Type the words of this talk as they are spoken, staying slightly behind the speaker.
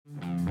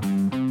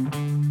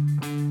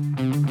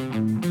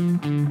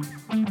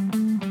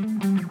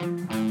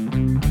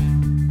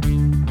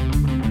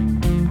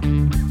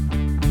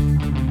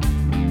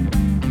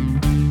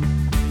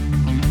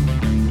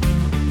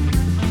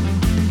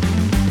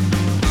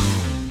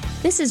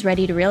This is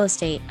Ready to Real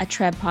Estate, a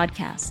TRREB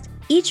podcast.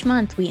 Each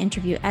month, we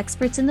interview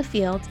experts in the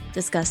field,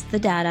 discuss the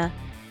data,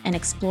 and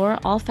explore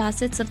all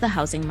facets of the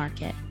housing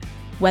market.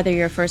 Whether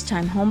you're a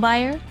first-time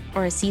homebuyer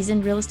or a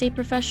seasoned real estate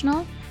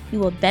professional, you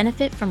will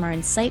benefit from our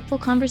insightful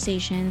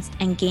conversations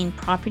and gain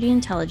property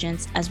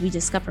intelligence as we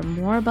discover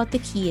more about the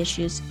key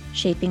issues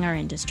shaping our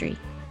industry.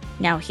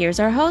 Now,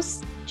 here's our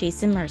host,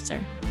 Jason Mercer.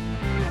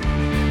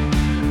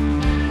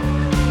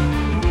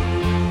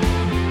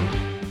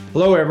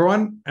 Hello,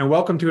 everyone, and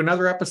welcome to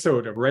another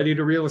episode of Ready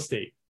to Real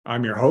Estate.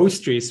 I'm your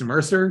host, Jason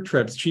Mercer,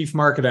 TRREB's Chief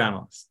Market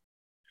Analyst.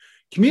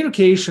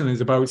 Communication is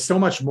about so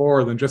much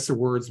more than just the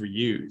words we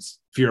use.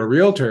 If you're a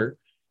realtor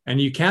and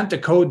you can't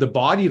decode the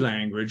body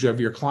language of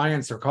your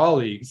clients or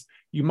colleagues,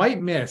 you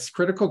might miss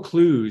critical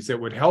clues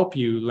that would help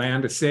you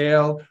land a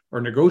sale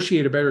or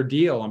negotiate a better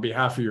deal on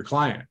behalf of your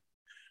client.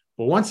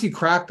 But once you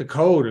crack the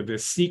code of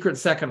this secret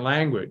second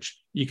language,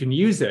 you can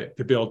use it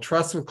to build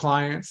trust with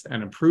clients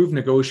and improve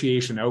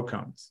negotiation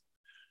outcomes.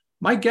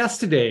 My guest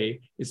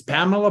today is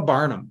Pamela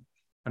Barnum,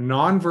 a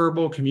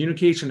nonverbal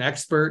communication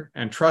expert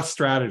and trust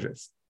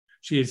strategist.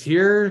 She is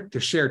here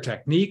to share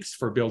techniques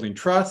for building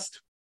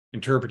trust,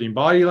 interpreting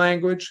body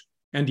language,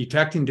 and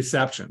detecting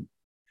deception.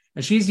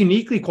 And she's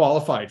uniquely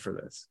qualified for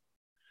this.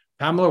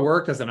 Pamela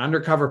worked as an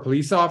undercover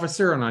police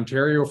officer in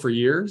Ontario for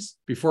years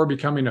before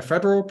becoming a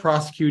federal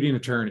prosecuting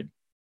attorney.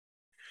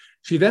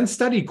 She then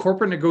studied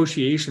corporate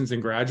negotiations in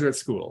graduate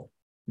school.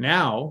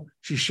 Now,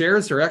 she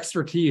shares her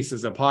expertise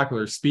as a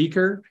popular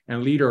speaker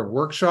and leader of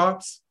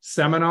workshops,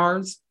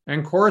 seminars,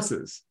 and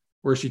courses,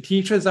 where she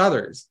teaches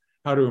others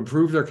how to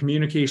improve their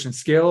communication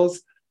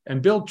skills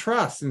and build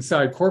trust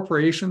inside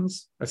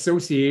corporations,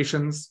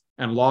 associations,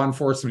 and law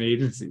enforcement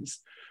agencies.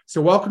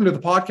 So welcome to the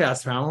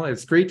podcast, Pamela.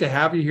 It's great to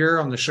have you here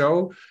on the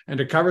show and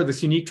to cover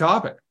this unique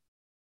topic.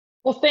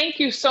 Well, thank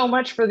you so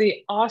much for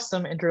the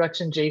awesome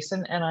introduction,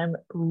 Jason, and I'm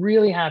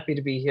really happy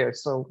to be here.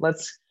 So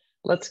let's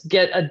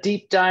get a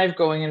deep dive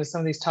going into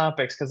some of these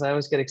topics because I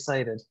always get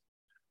excited.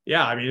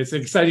 Yeah, I mean, it's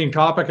an exciting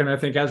topic, and I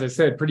think, as I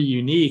said, pretty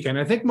unique. And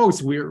I think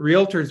most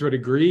realtors would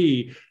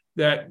agree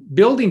that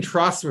building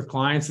trust with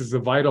clients is a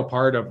vital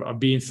part of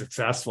being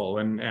successful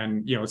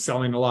and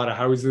selling a lot of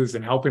houses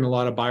and helping a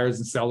lot of buyers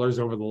and sellers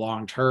over the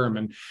long term.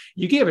 And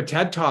you gave a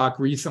TED talk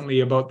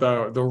recently about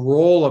the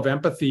role of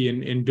empathy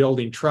in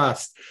building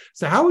trust.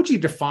 So how would you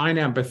define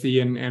empathy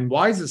and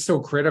why is it so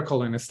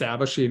critical in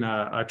establishing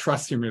a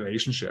trusting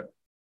relationship?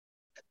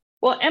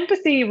 Well,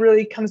 empathy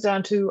really comes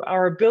down to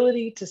our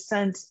ability to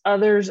sense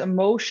others'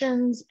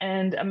 emotions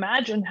and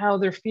imagine how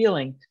they're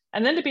feeling,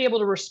 and then to be able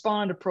to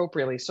respond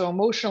appropriately. So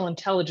emotional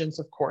intelligence,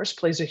 of course,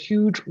 plays a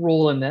huge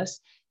role in this.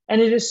 And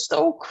it is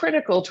so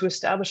critical to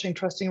establishing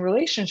trusting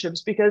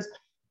relationships because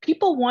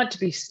people want to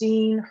be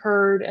seen,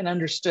 heard, and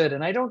understood.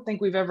 And I don't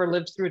think we've ever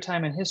lived through a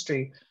time in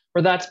history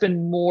where that's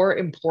been more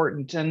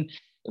important. And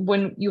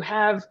when you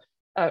have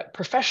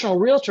professional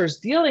realtors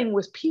dealing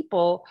with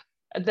people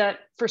that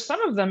for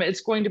some of them,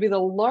 it's going to be the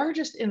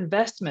largest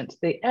investment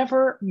they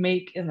ever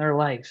make in their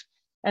life.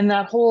 And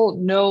that whole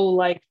know,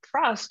 like,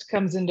 trust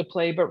comes into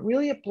play, but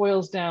really it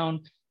boils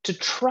down to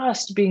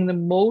trust being the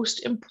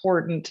most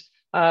important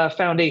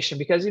foundation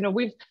because,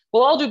 we'll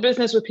all do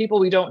business with people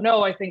we don't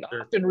know. I think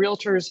often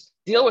realtors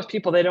deal with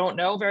people they don't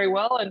know very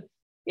well. And,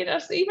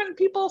 even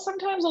people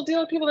sometimes will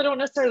deal with people they don't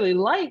necessarily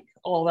like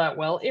all that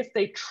well if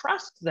they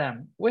trust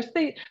them.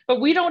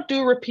 But we don't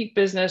do repeat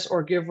business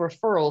or give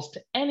referrals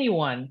to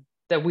anyone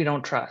that we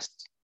don't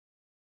trust.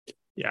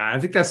 Yeah, I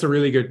think that's a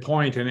really good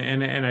point.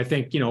 And I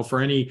think, for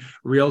any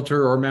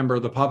realtor or member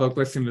of the public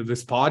listening to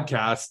this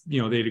podcast,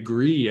 they'd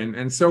agree.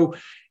 And so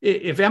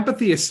if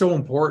empathy is so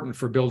important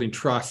for building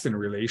trust in a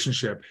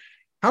relationship,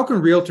 how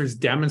can realtors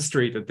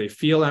demonstrate that they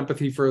feel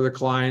empathy for their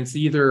clients,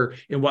 either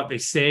in what they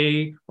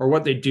say or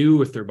what they do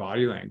with their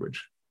body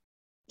language?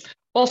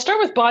 Well, I'll start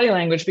with body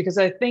language because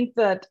I think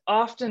that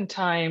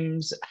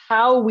oftentimes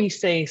how we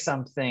say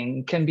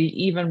something can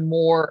be even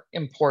more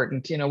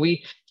important.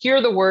 We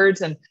hear the words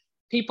and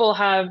people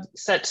have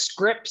set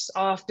scripts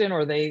often,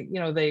 or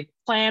they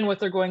plan what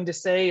they're going to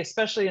say,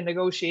 especially in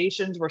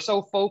negotiations. We're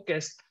so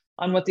focused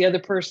on what the other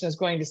person is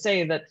going to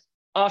say that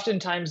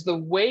oftentimes the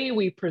way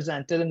we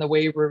present it and the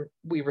way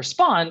we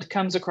respond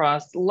comes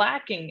across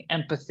lacking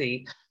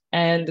empathy.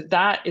 And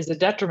that is a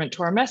detriment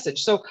to our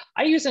message. So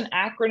I use an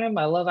acronym.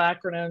 I love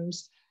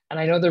acronyms, and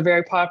I know they're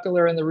very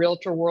popular in the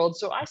realtor world.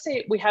 So I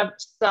say we have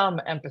some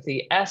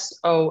empathy,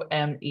 SOME,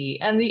 and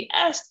the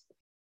S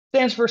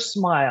stands for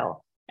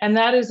smile. And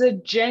that is a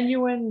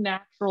genuine,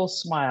 natural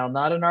smile,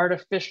 not an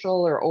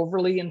artificial or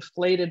overly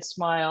inflated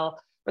smile.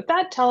 But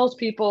that tells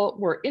people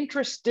we're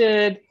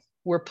interested,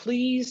 we're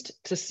pleased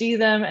to see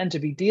them and to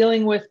be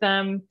dealing with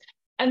them.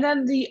 And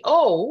then the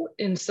O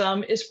in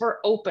some is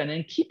for open,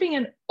 and keeping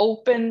an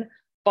open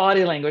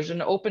body language,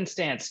 an open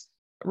stance,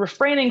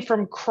 refraining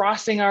from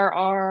crossing our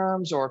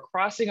arms or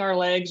crossing our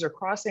legs or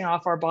crossing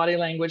off our body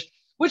language,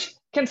 which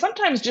can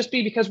sometimes just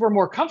be because we're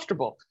more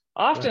comfortable.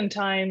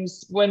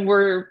 Oftentimes when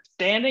we're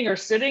standing or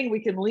sitting,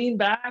 we can lean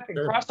back and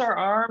cross our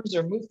arms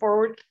or move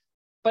forward.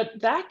 But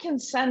that can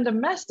send a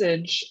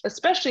message,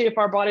 especially if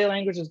our body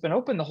language has been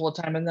open the whole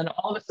time. And then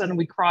all of a sudden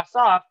we cross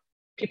off,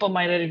 people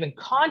might not even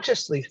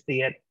consciously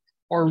see it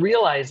or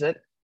realize it,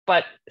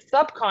 but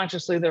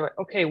subconsciously they're like,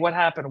 okay, what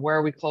happened? Where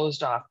are we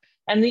closed off?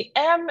 And the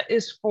M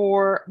is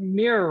for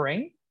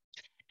mirroring.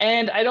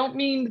 And I don't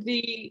mean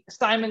the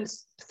Simon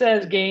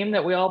Says game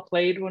that we all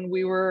played when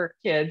we were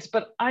kids,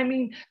 but I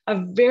mean a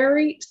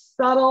very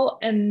subtle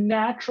and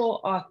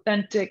natural,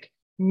 authentic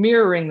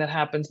mirroring that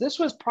happens. This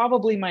was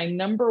probably my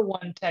number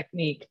one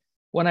technique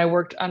when I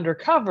worked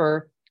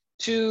undercover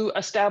to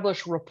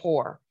establish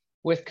rapport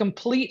with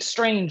complete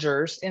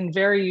strangers in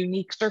very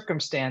unique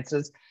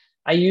circumstances.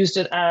 I used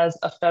it as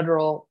a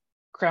federal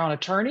Crown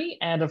attorney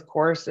and, of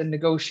course, in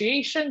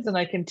negotiations, and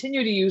I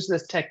continue to use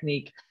this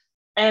technique.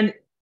 And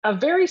a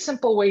very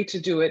simple way to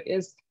do it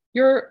is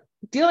you're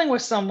dealing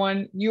with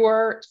someone, you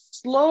are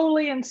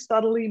slowly and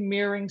subtly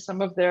mirroring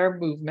some of their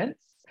movements.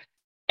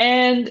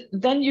 And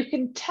then you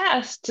can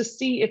test to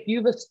see if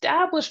you've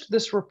established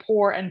this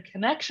rapport and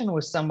connection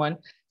with someone.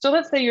 So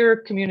let's say you're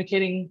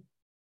communicating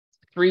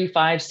 3,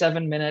 5,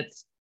 7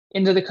 minutes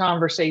into the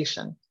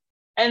conversation.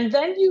 And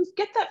then you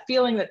get that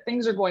feeling that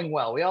things are going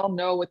well. We all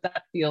know what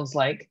that feels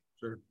like.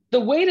 Sure. The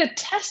way to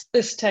test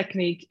this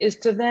technique is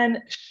to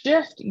then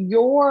shift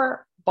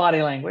your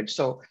body language.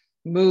 So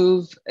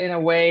move in a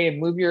way,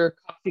 move your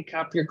coffee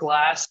cup, your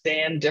glass,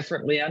 stand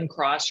differently,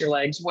 uncross your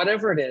legs,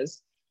 whatever it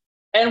is.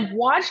 And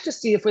watch to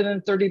see if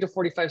within 30 to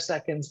 45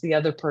 seconds, the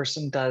other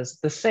person does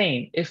the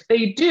same. If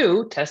they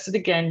do, test it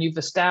again. You've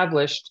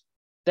established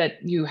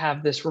that you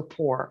have this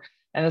rapport.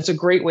 And it's a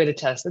great way to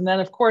test. And then,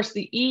 of course,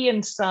 the E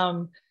in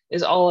some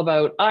is all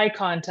about eye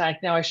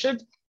contact. Now, I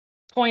should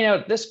point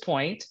out at this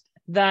point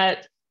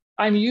that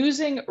I'm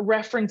using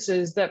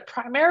references that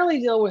primarily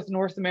deal with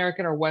North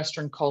American or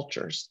Western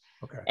cultures.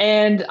 Okay.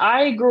 And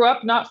I grew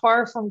up not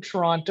far from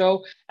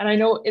Toronto, and I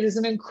know it is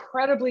an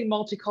incredibly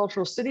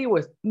multicultural city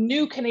with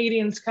new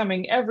Canadians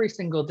coming every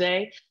single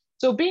day.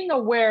 So being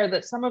aware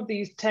that some of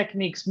these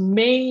techniques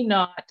may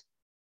not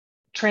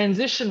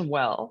transition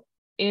well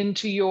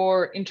into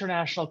your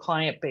international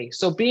client base.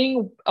 So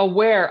being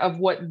aware of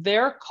what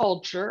their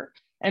culture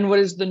and what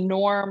is the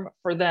norm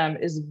for them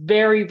is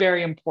very,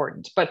 very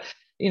important. But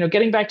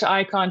getting back to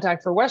eye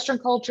contact for Western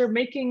culture,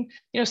 making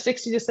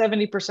 60 to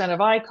 70%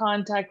 of eye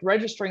contact,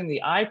 registering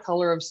the eye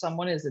color of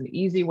someone is an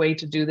easy way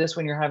to do this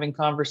when you're having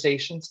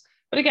conversations.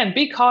 But again,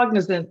 be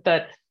cognizant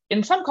that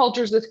in some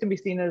cultures, this can be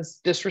seen as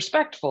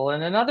disrespectful,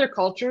 and in other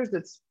cultures,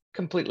 it's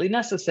completely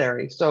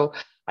necessary. So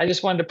I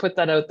just wanted to put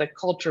that out, that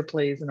culture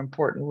plays an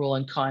important role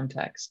in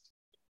context.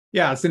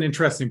 Yeah, it's an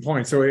interesting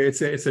point. So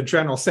it's a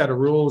general set of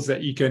rules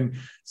that you can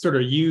sort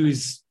of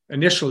use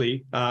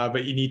initially,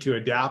 but you need to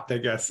adapt, I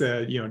guess,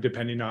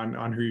 depending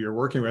on who you're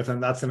working with.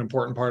 And that's an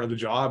important part of the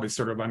job, is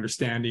sort of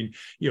understanding,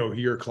 who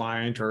your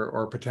client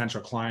or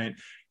potential client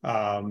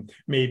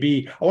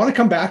maybe. I want to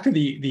come back to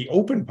the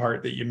open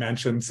part that you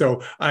mentioned.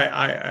 So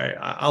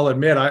I'll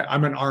admit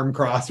I'm an arm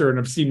crosser, and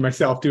I've seen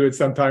myself do it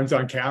sometimes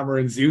on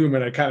camera and Zoom,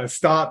 and I kind of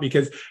stop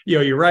because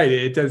you're right.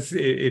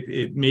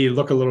 It may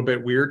look a little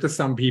bit weird to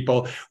some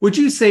people. Would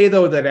you say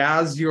though that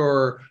as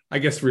your, I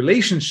guess,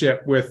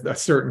 relationship with a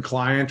certain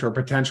client or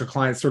potential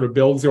client sort of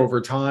builds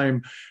over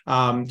time,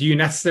 do you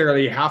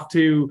necessarily have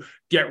to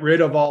get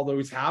rid of all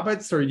those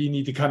habits, or do you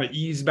need to kind of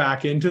ease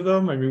back into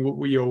them? I mean,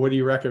 what do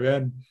you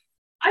recommend?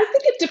 I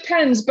think it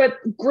depends, but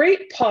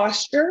great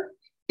posture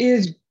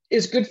is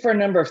good for a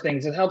number of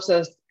things. It helps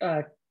us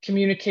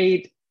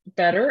communicate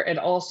better. It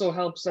also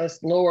helps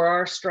us lower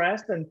our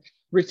stress and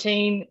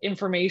retain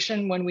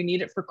information when we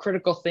need it for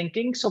critical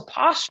thinking. So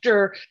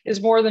posture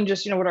is more than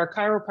just, what our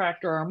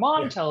chiropractor or our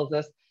mom tells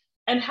us.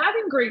 And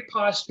having great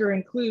posture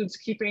includes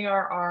keeping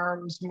our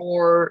arms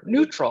more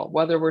neutral,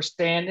 whether we're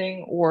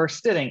standing or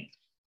sitting.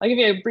 I'll give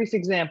you a brief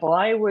example.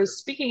 I was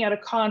speaking at a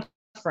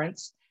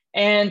conference,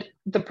 and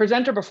the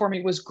presenter before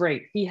me was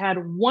great. He had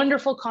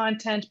wonderful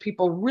content.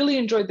 People really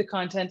enjoyed the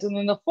content. And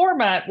then the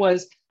format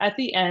was, at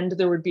the end,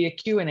 there would be a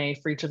Q&A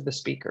for each of the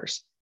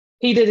speakers.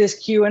 He did his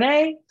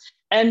Q&A,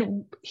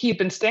 and he'd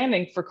been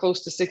standing for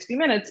close to 60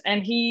 minutes,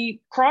 and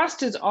he crossed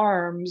his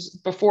arms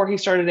before he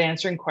started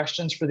answering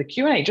questions for the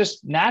Q&A,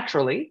 just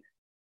naturally.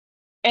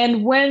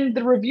 And when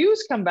the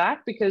reviews come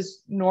back,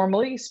 because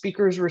normally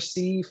speakers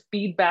receive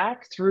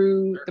feedback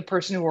through the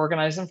person who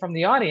organized them from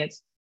the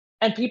audience,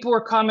 and people were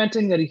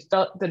commenting that he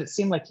felt that it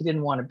seemed like he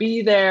didn't want to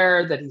be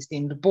there, that he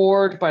seemed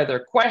bored by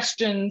their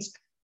questions.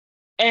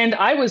 And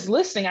I was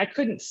listening, I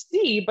couldn't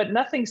see, but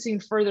nothing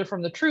seemed further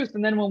from the truth.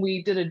 And then when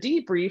we did a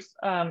debrief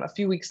a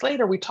few weeks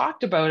later, we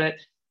talked about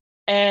it.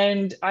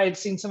 And I had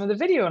seen some of the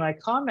video, and I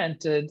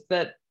commented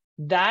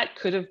that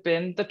could have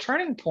been the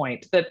turning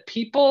point, that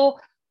people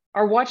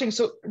are watching.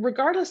 So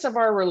regardless of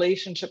our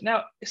relationship,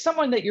 now,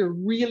 someone that you're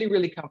really,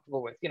 really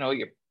comfortable with,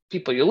 your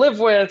people you live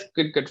with,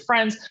 good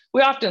friends,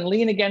 we often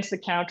lean against the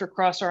counter,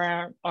 cross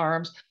our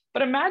arms.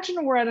 But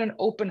imagine we're at an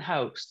open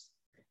house,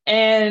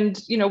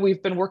 and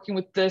we've been working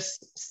with this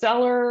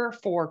seller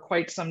for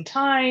quite some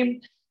time.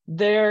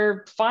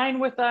 They're fine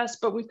with us,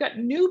 but we've got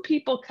new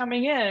people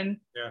coming in,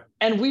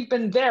 and we've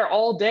been there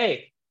all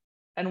day.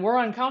 and we're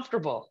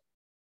uncomfortable.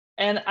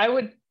 And I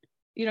would,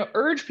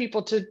 urge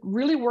people to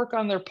really work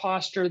on their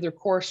posture, their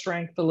core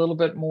strength a little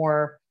bit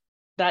more.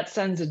 That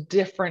sends a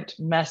different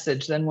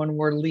message than when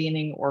we're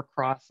leaning or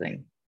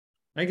crossing.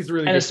 I think it's a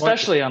really and good point.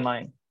 especially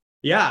online.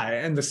 Yeah,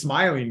 and the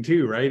smiling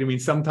too, right? I mean,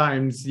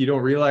 sometimes you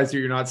don't realize that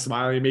you're not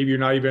smiling. Maybe you're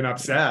not even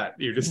upset.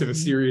 You're just in a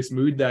serious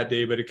mood that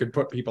day, but it could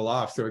put people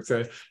off. So it's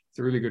a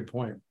really good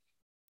point.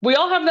 We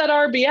all have that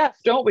RBF,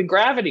 don't we?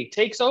 Gravity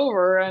takes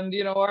over, and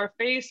our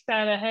face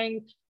kind of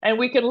hangs, and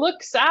we can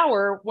look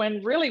sour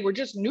when really we're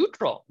just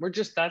neutral.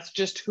 That's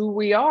just who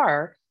we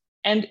are.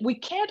 And we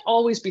can't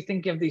always be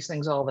thinking of these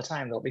things all the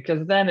time, though,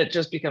 because then it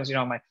just becomes,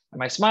 am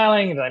I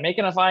smiling? Did I make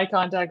enough eye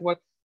contact?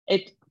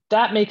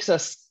 That makes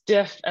us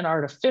stiff and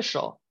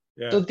artificial.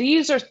 Yeah. So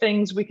these are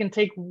things we can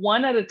take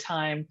one at a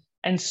time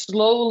and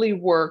slowly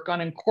work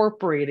on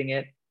incorporating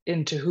it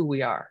into who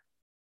we are.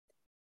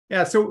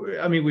 Yeah. So,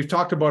 I mean, we've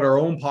talked about our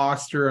own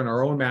posture and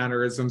our own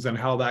mannerisms and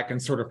how that can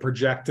sort of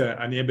project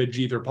an image,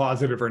 either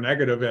positive or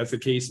negative, as the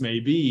case may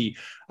be.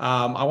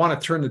 I want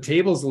to turn the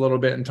tables a little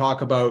bit and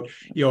talk about,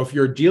 if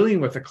you're dealing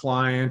with a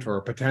client or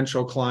a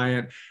potential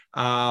client,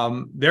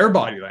 their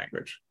body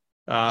language.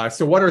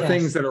 So what are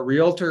things that a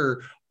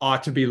realtor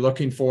ought to be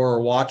looking for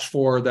or watch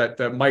for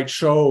that might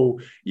show,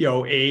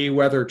 A,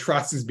 whether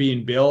trust is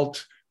being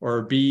built,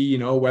 or B,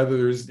 whether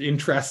there's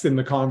interest in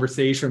the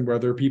conversation,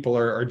 whether people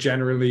are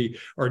generally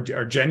or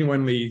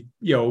genuinely,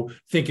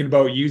 thinking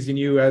about using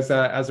you as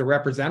a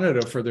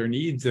representative for their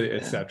needs,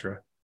 et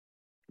cetera.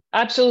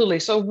 Absolutely.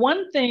 So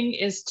one thing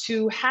is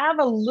to have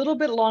a little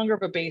bit longer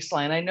of a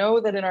baseline. I know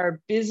that in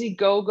our busy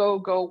go, go,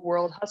 go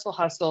world, hustle,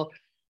 hustle,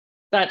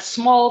 that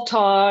small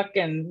talk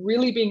and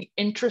really being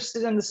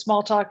interested in the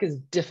small talk is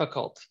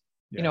difficult.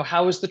 Yeah.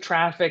 How is the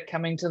traffic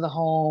coming to the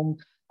home?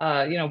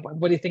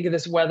 What do you think of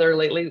this weather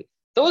lately?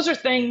 Those are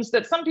things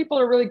that some people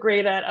are really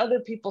great at. Other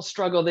people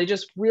struggle. They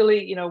just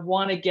really,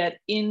 want to get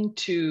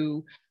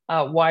into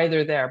why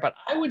they're there. But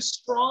I would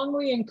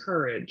strongly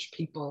encourage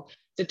people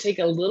to take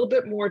a little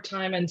bit more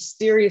time and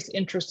serious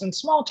interest in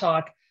small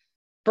talk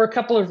for a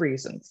couple of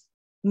reasons.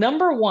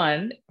 Number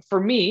one, for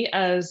me,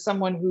 as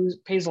someone who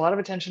pays a lot of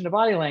attention to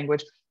body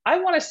language, I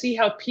want to see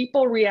how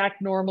people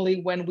react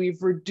normally when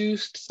we've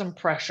reduced some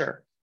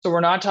pressure. So we're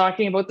not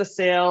talking about the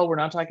sale. We're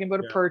not talking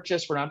about a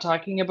purchase. We're not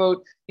talking about,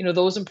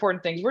 those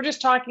important things. We're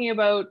just talking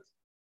about,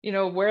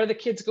 where the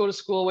kids go to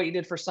school, what you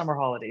did for summer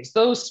holidays,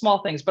 those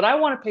small things. But I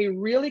want to pay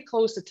really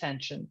close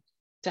attention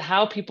to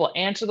how people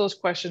answer those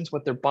questions,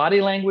 what their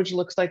body language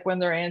looks like when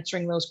they're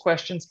answering those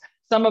questions,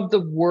 some of the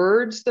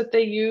words that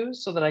they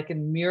use so that I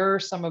can mirror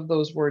some of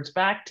those words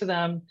back to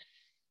them.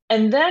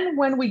 And then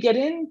when we get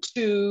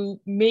into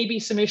maybe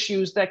some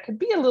issues that could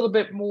be a little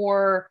bit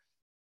more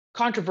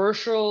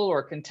controversial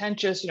or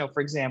contentious,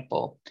 for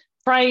example,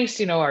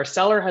 price, our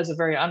seller has a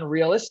very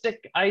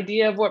unrealistic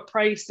idea of what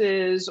price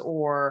is,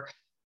 or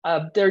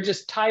they're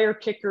just tire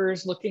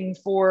kickers looking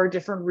for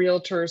different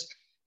realtors.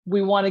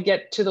 We want to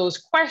get to those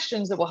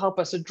questions that will help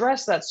us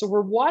address that. So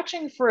we're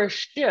watching for a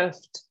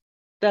shift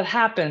that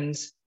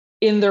happens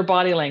in their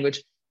body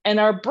language. And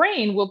our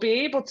brain will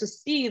be able to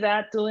see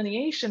that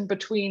delineation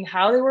between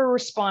how they were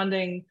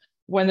responding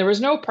when there was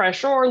no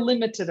pressure or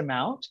limited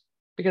amount,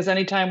 because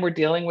anytime we're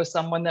dealing with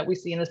someone that we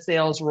see in a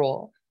sales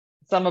role,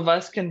 some of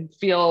us can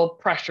feel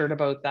pressured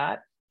about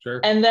that.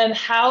 Sure. And then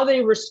how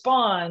they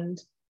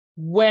respond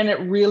when it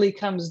really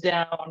comes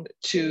down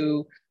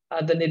to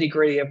the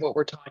nitty-gritty of what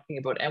we're talking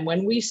about. And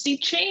when we see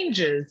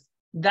changes,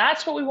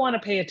 that's what we want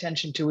to pay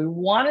attention to. We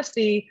want to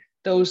see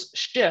those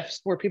shifts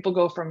where people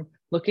go from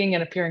looking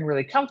and appearing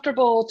really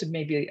comfortable to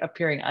maybe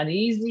appearing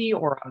uneasy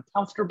or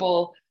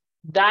uncomfortable.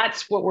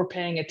 That's what we're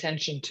paying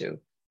attention to.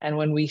 And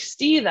when we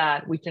see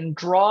that, we can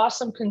draw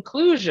some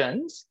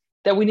conclusions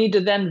that we need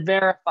to then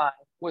verify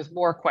with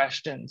more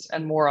questions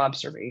and more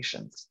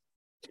observations.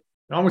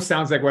 It almost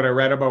sounds like what I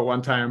read about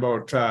one time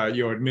about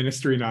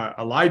administering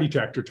a lie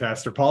detector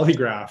test or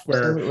polygraph,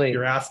 where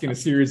you're asking a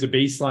series of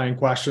baseline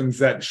questions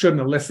that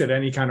shouldn't elicit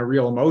any kind of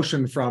real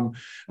emotion from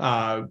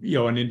an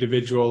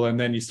individual, and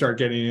then you start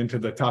getting into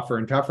the tougher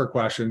and tougher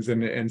questions,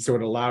 and so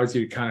it allows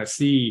you to kind of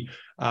see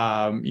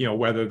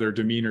whether their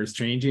demeanor is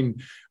changing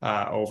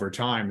over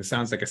time. It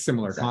sounds like a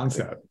similar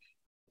concept.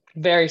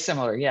 Very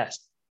similar, yes.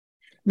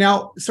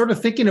 Now, sort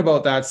of thinking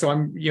about that,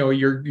 so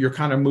you're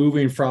kind of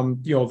moving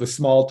from, the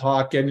small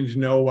talk, getting to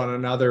know one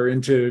another,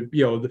 into,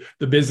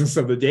 the business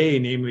of the day,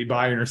 namely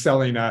buying or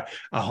selling a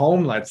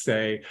home, let's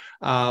say.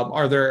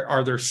 Are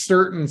there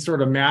certain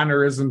sort of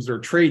mannerisms or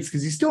traits,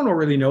 because you still don't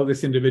really know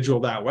this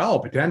individual that well,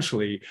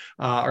 potentially?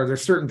 Are there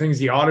certain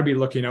things you ought to be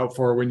looking out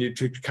for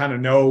to kind of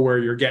know where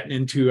you're getting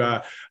into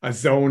a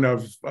zone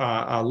of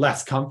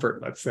less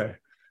comfort, let's say?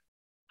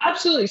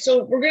 Absolutely.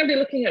 So we're going to be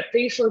looking at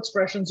facial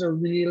expressions are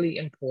really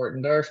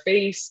important. Our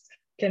face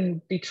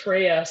can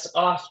betray us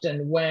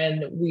often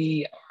when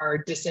we are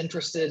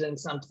disinterested in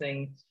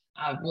something.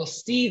 We'll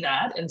see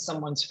that in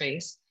someone's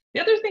face.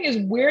 The other thing is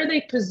where they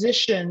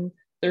position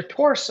their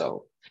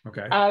torso.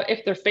 Okay.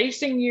 If they're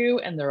facing you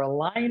and they're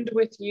aligned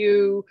with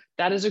you,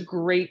 that is a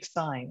great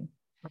sign.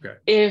 Okay.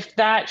 If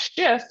that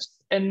shifts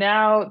and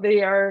now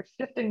they are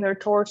shifting their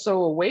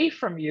torso away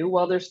from you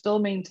while they're still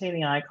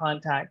maintaining eye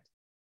contact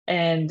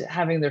and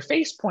having their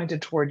face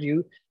pointed toward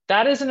you,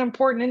 that is an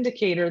important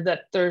indicator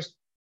that there's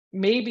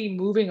maybe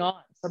moving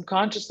on.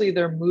 Subconsciously,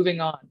 they're moving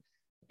on.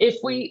 If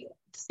we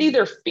see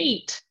their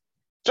feet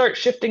start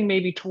shifting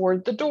maybe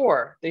toward the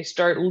door, they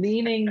start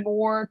leaning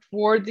more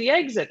toward the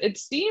exit. It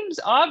seems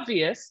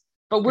obvious,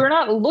 but we're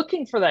not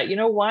looking for that. You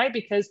know why?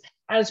 Because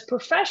as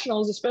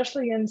professionals,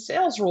 especially in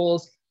sales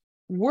roles,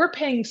 we're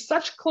paying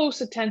such close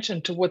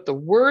attention to what the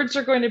words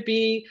are going to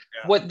be,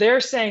 what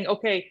they're saying.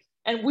 Okay.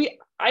 And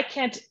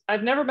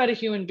I've never met a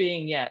human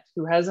being yet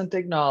who hasn't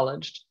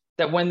acknowledged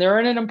that when they're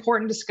in an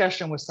important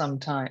discussion with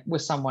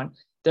someone,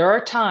 there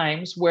are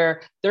times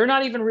where they're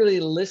not even really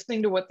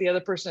listening to what the other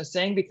person is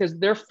saying because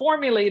they're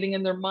formulating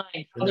in their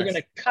mind how they're going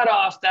to cut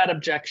off that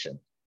objection.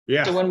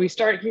 Yeah. So when we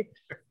start,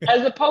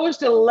 as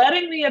opposed to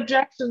letting the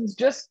objections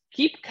just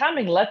keep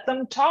coming, let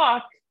them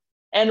talk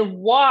and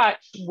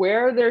watch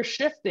where they're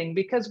shifting.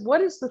 Because what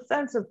is the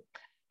sense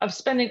of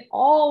spending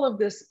all of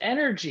this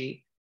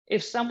energy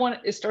if someone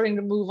is starting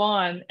to move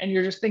on and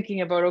you're just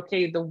thinking about,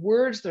 okay, the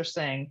words they're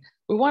saying,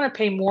 we want to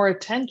pay more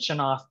attention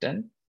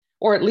often,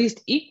 or at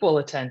least equal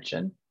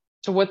attention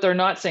to what they're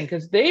not saying,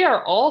 because they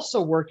are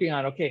also working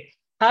on, okay,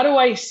 how do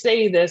I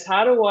say this?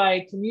 How do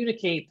I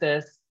communicate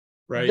this?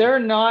 Right. They're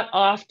not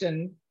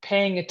often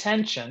paying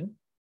attention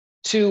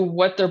to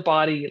what their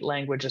body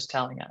language is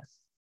telling us.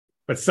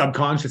 But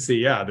subconsciously,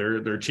 yeah,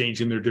 they're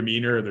changing their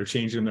demeanor, they're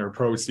changing their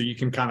approach. So you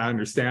can kind of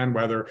understand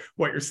whether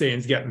what you're saying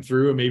is getting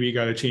through, and maybe you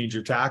got to change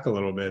your tack a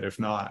little bit, if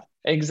not.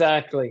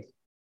 Exactly.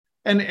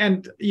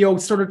 And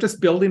sort of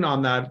just building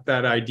on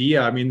that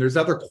idea. I mean, there's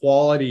other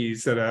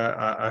qualities that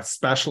a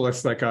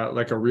specialist like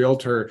a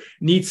realtor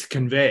needs to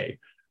convey.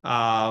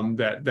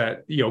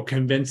 That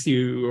convince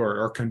you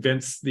or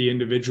convince the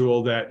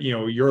individual that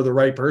you're the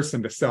right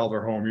person to sell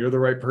their home, you're the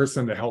right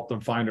person to help them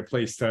find a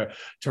place to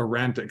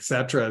rent,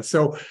 etc.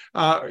 So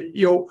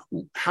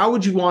how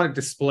would you want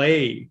to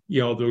display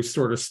those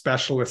sort of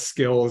specialist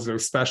skills,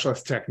 those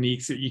specialist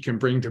techniques that you can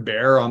bring to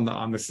bear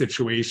on the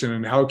situation,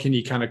 and how can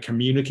you kind of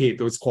communicate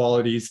those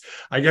qualities,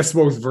 I guess,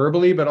 both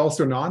verbally but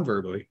also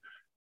non-verbally?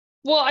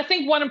 Well, I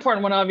think one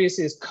important one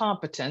obviously is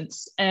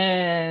competence,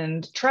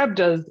 and TRREB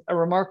does a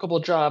remarkable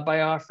job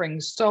by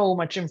offering so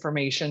much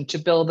information to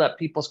build up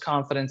people's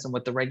confidence in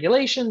what the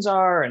regulations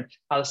are and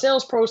how the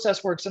sales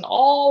process works and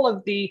all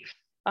of the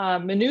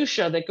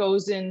minutia that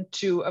goes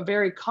into a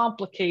very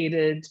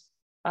complicated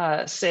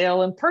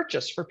sale and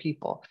purchase for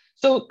people.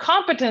 So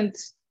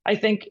competence, I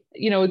think,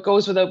 it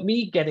goes without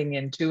me getting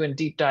into and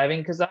deep diving,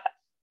 because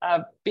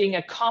being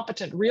a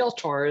competent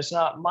realtor is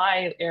not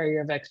my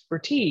area of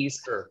expertise.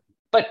 Sure.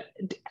 But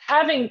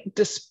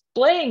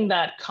displaying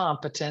that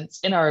competence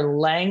in our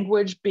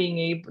language,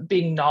 being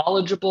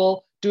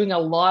knowledgeable, doing a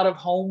lot of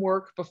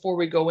homework before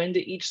we go into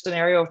each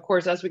scenario. Of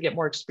course, as we get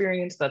more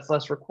experience, that's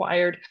less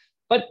required.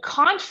 But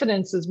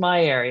confidence is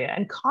my area,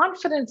 and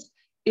confidence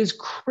is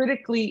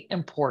critically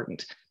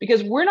important,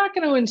 because we're not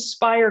going to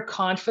inspire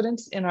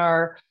confidence in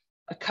our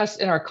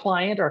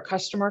client, our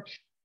customer,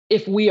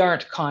 if we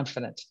aren't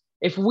confident.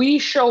 If we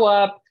show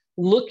up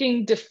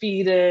looking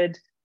defeated,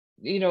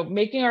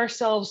 making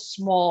ourselves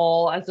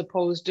small as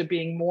opposed to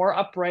being more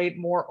upright,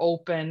 more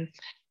open.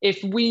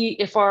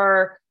 If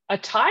our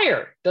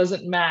attire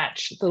doesn't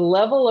match the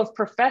level of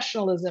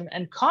professionalism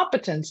and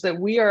competence that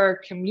we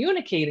are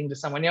communicating to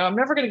someone, I'm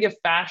never going to give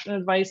fashion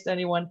advice to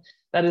anyone.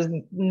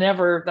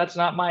 That's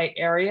not my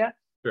area.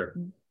 Sure.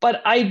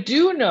 But I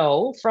do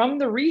know from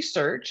the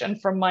research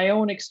and from my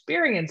own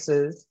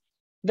experiences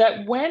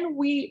that when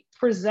we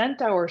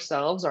present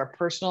ourselves, our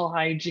personal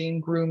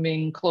hygiene,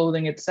 grooming,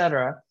 clothing,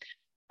 etc.,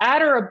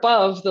 at or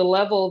above the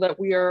level that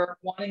we are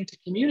wanting to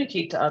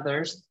communicate to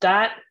others,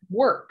 that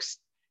works.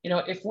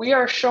 If we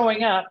are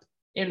showing up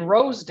in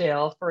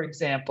Rosedale, for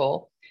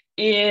example,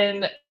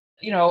 in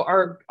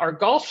our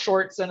golf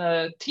shorts and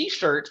a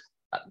t-shirt,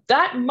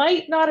 that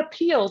might not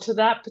appeal to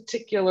that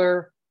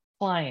particular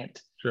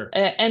client. Sure.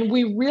 And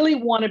we really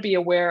want to be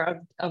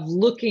aware of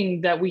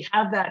looking that we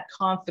have that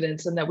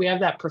confidence and that we have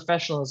that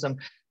professionalism.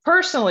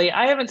 Personally,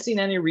 I haven't seen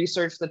any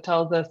research that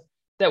tells us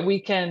that we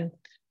can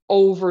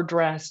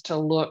overdress to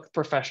look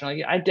professional.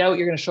 I doubt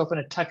you're going to show up in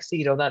a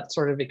tuxedo. That's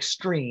sort of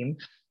extreme,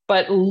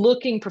 but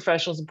looking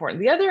professional is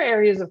important. The other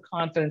areas of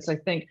confidence, I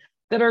think,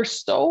 that are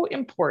so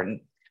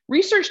important.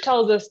 Research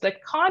tells us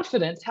that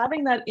confidence,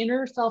 having that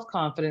inner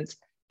self-confidence,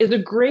 is a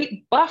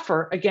great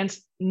buffer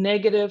against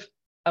negative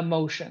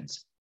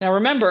emotions. Now,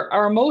 remember,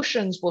 our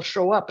emotions will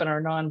show up in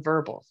our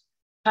nonverbals.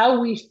 How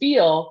we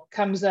feel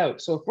comes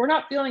out. So if we're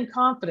not feeling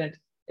confident,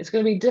 it's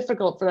going to be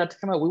difficult for that to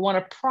come out. We want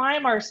to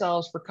prime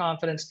ourselves for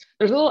confidence.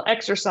 There's a little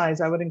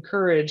exercise I would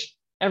encourage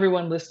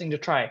everyone listening to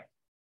try,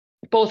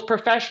 both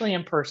professionally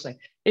and personally.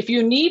 If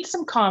you need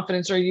some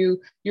confidence, or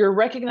you're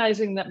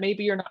recognizing that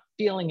maybe you're not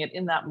feeling it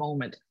in that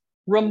moment,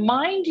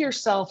 remind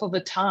yourself of a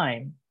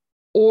time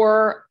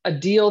or a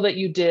deal that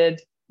you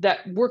did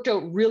that worked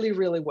out really,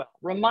 really well.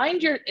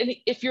 And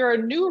if you're a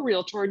new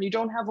realtor and you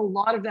don't have a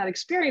lot of that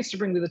experience to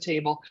bring to the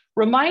table,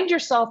 remind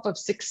yourself of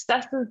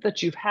successes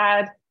that you've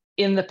had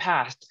in the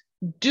past.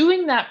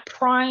 Doing that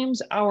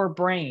primes our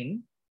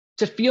brain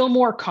to feel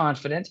more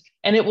confident,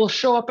 and it will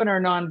show up in our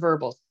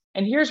nonverbals.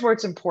 And here's where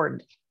it's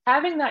important.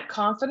 Having that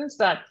confidence,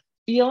 that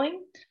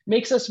feeling,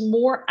 makes us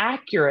more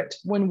accurate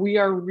when we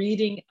are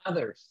reading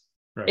others.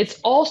 Right. It's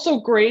also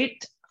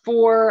great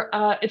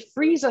it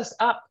frees us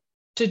up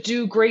to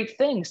do great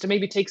things, to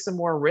maybe take some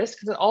more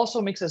risks. It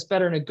also makes us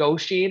better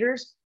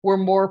negotiators. We're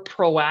more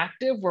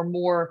proactive. We're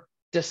more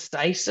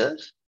decisive.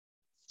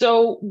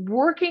 So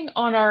working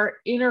on our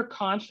inner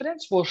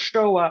confidence will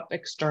show up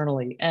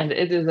externally, and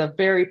it is a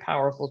very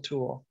powerful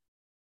tool.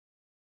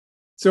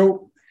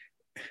 So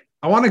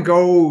I want to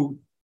go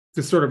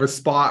to sort of a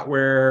spot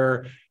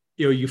where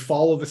you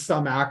follow the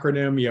SUM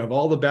acronym, you have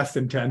all the best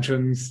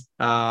intentions,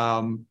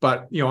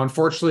 but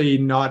unfortunately,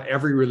 not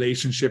every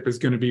relationship is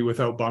going to be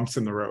without bumps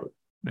in the road.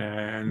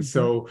 And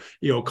so,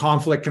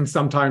 conflict can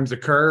sometimes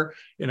occur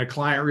in a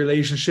client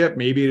relationship.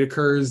 Maybe it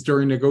occurs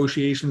during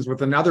negotiations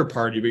with another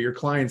party, but your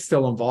client's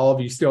still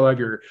involved. You still have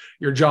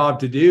your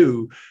job to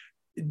do.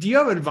 Do you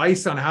have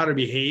advice on how to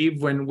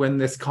behave when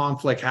this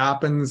conflict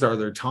happens? Are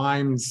there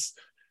times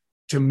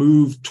to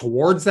move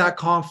towards that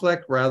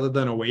conflict rather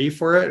than away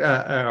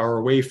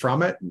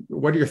from it?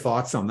 What are your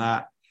thoughts on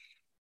that?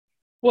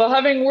 Well,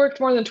 having worked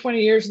more than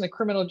 20 years in the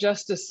criminal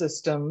justice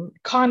system,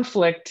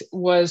 conflict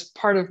was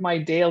part of my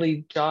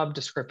daily job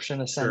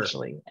description,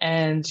 essentially. Sure.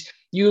 And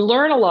you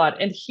learn a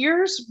lot. And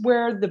here's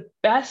where the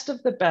best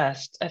of the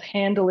best at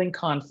handling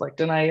conflict.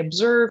 And I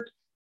observed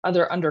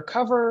other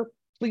undercover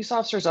police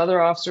officers,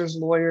 other officers,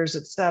 lawyers,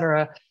 et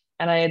cetera.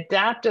 And I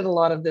adapted a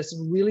lot of this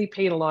and really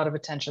paid a lot of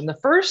attention. The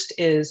first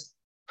is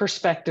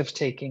perspective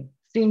taking.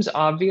 Seems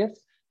obvious,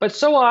 but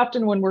so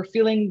often when we're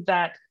feeling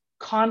that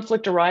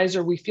conflict arise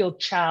or we feel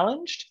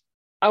challenged,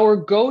 our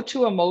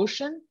go-to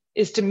emotion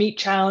is to meet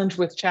challenge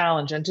with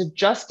challenge and to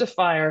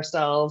justify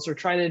ourselves or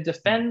try to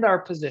defend our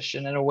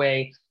position in a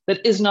way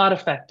that is not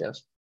effective.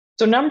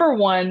 So number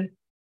one,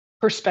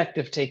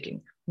 perspective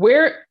taking.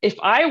 If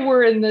I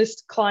were in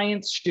this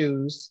client's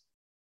shoes,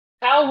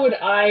 how would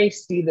I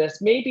see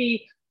this?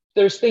 Maybe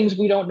there's things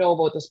we don't know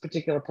about this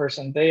particular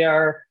person. They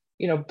are,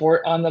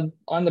 on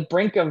the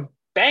brink of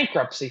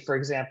bankruptcy, for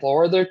example,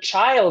 or their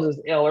child is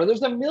ill, or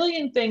there's a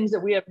million things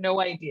that we have no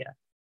idea.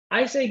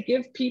 I say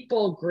give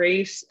people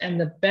grace and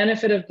the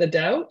benefit of the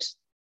doubt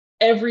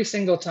every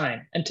single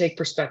time and take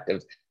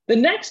perspective. The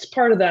next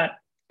part of that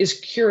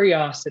is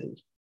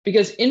curiosity,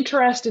 because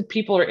interested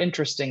people are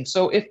interesting.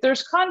 So if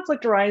there's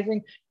conflict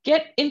arising,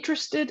 get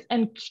interested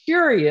and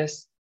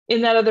curious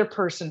in that other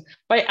person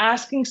by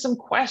asking some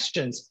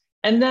questions.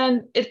 And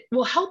then it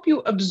will help you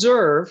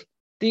observe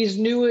these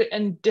new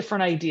and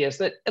different ideas,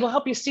 that it'll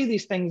help you see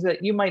these things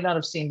that you might not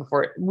have seen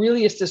before. It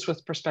really assists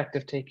with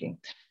perspective taking.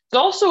 It's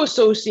also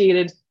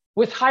associated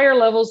with higher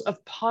levels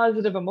of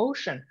positive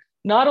emotion,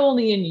 not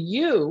only in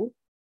you,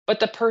 but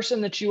the person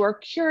that you are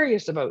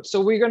curious about.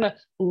 So we're going to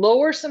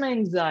lower some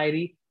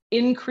anxiety,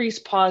 increase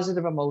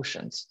positive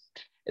emotions.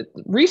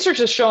 Research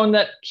has shown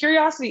that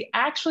curiosity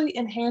actually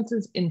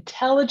enhances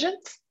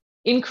intelligence,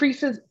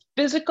 increases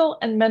physical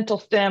and mental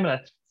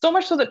stamina. So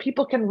much so that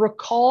people can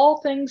recall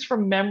things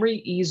from memory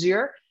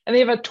easier, and they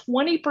have a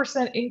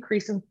 20%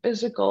 increase in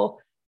physical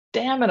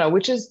stamina,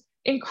 which is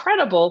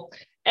incredible.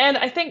 And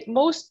I think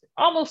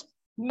almost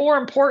more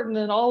important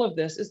than all of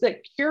this is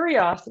that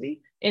curiosity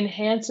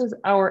enhances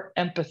our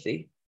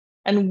empathy.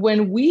 And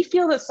when we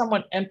feel that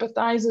someone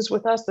empathizes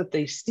with us, that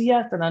they see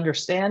us and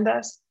understand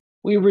us,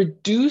 we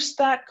reduce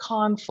that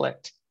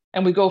conflict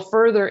and we go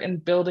further in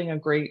building a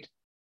great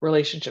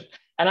relationship.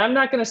 And I'm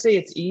not going to say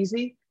it's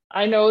easy.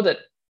 I know that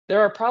there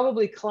are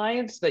probably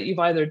clients that you've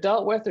either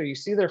dealt with or you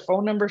see their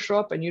phone number show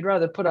up and you'd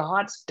rather put a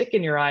hot stick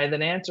in your eye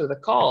than answer the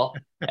call.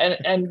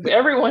 And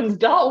everyone's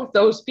dealt with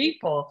those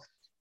people.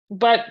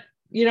 But,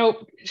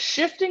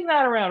 shifting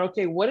that around,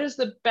 okay, what is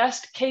the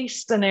best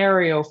case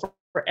scenario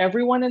for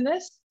everyone in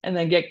this? And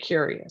then get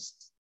curious.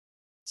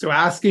 So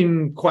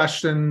asking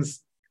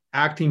questions,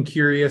 acting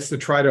curious to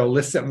try to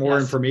elicit more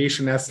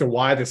information as to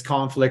why this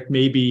conflict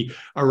may be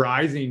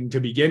arising to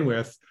begin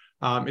with.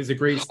 Is a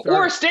great start.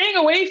 Or staying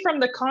away from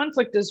the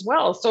conflict as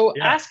well. So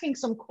asking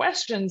some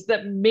questions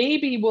that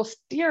maybe will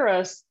steer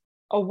us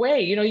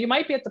away. You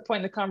might be at the point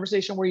in the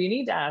conversation where you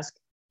need to ask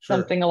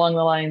something along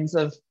the lines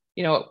of,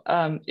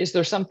 is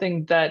there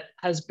something that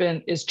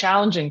is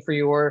challenging for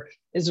you? Or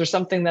is there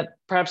something that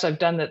perhaps I've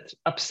done that's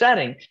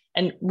upsetting?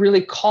 And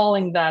really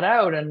calling that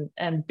out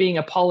and being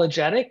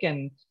apologetic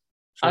and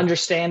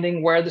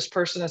understanding where this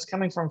person is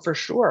coming from for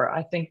sure.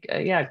 I think,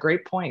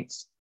 great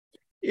points.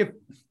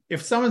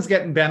 If someone's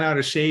getting bent out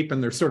of shape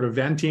and they're sort of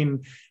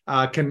venting,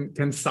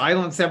 can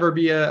silence ever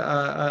be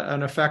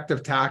an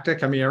effective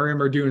tactic? I mean, I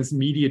remember doing some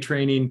media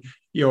training,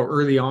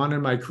 early on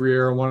in my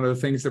career. And one of the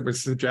things that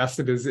was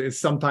suggested is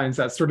sometimes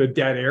that sort of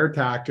dead air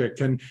tactic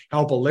can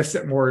help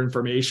elicit more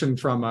information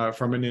from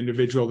an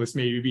individual that's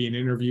maybe being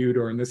interviewed,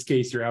 or in this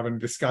case, you're having a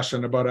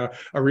discussion about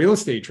a real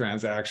estate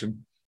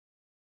transaction.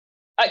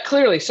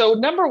 Clearly. So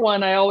number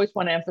one, I always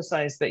want to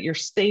emphasize that your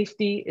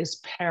safety is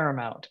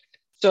paramount.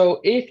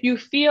 So if you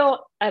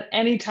feel at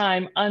any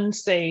time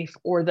unsafe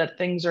or that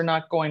things are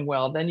not going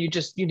well, then you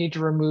need to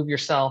remove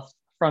yourself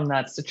from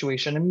that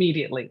situation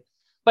immediately.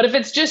 But if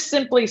it's just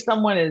simply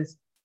someone is,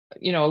 a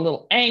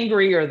little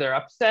angry, or they're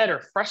upset or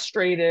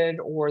frustrated,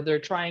 or they're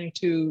trying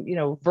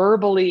to,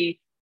 verbally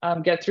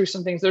get through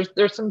some things,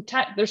 there's some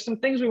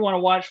things we want to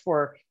watch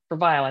for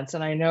violence.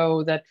 And I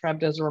know that TRREB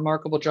does a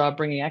remarkable job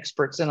bringing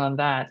experts in on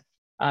that.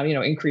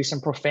 Increase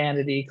in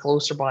profanity,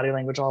 closer body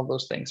language, all of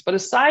those things. But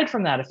aside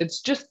from that, if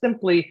it's just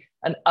simply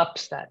an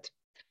upset,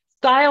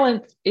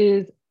 silence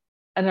is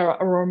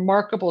a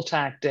remarkable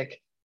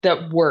tactic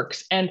that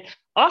works. And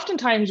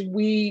oftentimes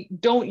we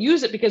don't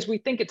use it because we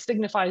think it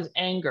signifies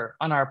anger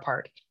on our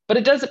part, but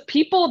it doesn't.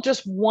 People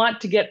just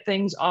want to get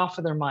things off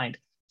of their mind.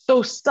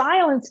 So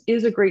silence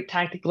is a great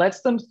tactic.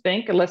 Lets them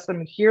think, it lets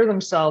them hear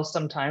themselves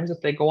sometimes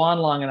if they go on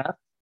long enough.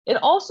 It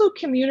also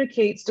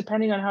communicates,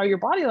 depending on how your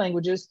body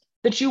language is,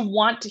 that you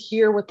want to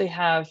hear what they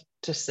have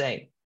to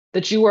say,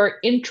 that you are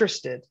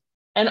interested.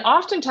 And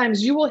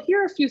oftentimes you will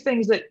hear a few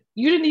things that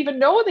you didn't even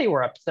know they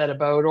were upset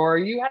about, or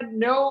you had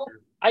no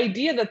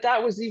idea that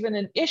that was even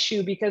an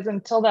issue, because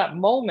until that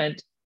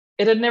moment,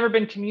 it had never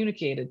been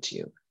communicated to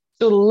you.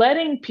 So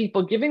letting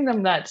people, giving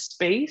them that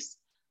space,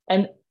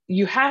 and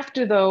you have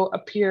to, though,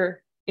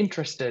 appear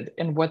interested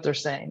in what they're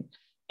saying.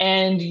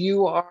 And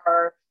you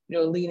are,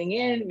 leaning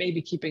in,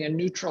 maybe keeping a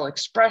neutral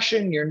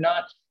expression. You're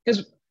not,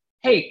 because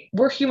hey,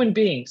 we're human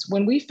beings.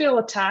 When we feel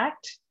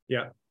attacked,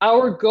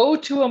 our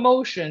go-to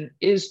emotion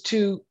is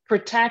to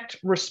protect,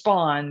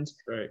 respond.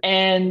 Right.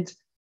 And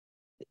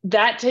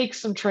that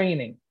takes some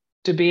training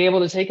to be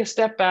able to take a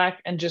step back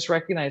and just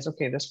recognize,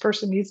 okay, this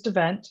person needs to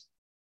vent.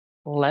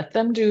 Let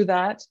them do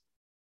that.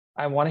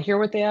 I want to hear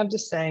what they have to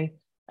say,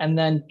 and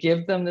then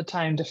give them the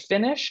time to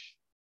finish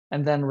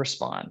and then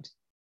respond.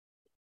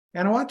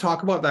 And I want to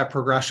talk about that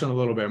progression a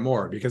little bit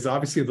more, because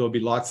obviously there'll be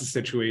lots of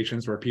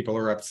situations where people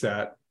are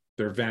upset,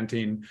 they're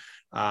venting,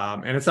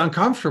 and it's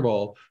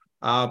uncomfortable.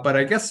 But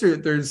I guess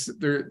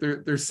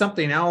there's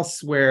something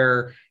else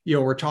where,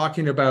 we're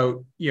talking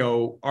about,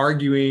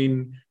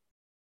 arguing,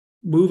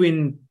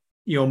 moving,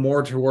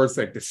 more towards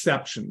like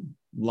deception,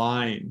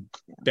 lying,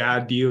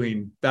 bad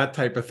dealing, that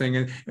type of thing.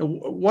 And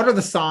what are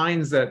the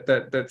signs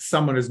that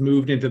someone has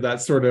moved into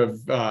that sort of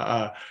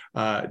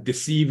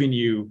deceiving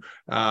you,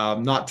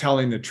 not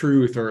telling the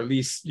truth, or at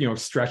least,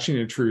 stretching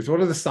the truth? What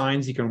are the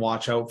signs you can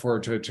watch out for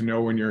to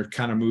know when you're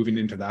kind of moving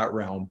into that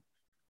realm?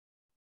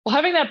 Well,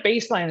 having that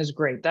baseline is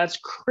great. That's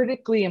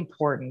critically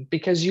important,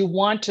 because you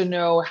want to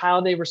know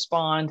how they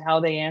respond, how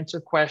they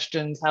answer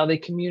questions, how they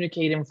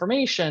communicate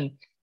information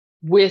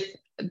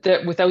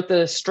without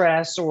the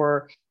stress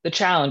or the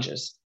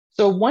challenges.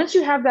 So once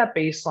you have that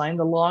baseline,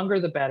 the longer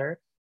the better.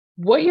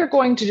 What you're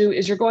going to do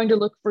is you're going to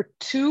look for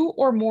 2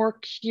 or more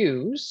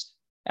cues.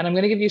 And I'm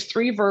going to give you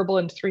 3 verbal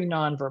and 3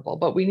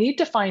 nonverbal, but we need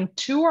to find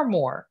 2 or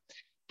more.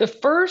 The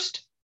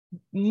first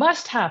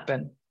must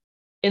happen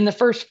in the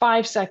first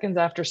 5 seconds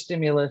after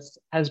stimulus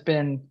has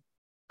been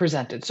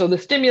presented. So the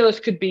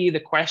stimulus could be the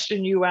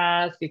question you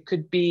ask. It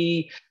could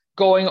be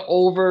going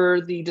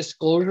over the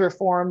disclosure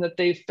form that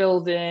they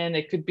filled in.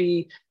 It could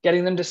be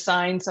getting them to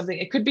sign something.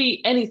 It could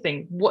be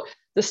anything. What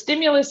the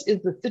stimulus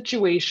is, the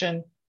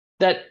situation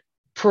that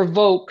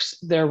provokes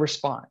their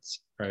response.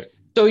 Right.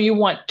 So you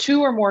want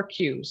 2 or more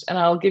cues, and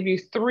I'll give you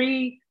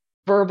 3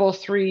 verbal,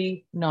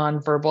 3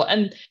 nonverbal.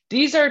 And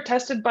these are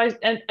tested by,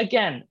 and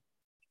again,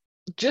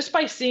 just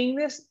by seeing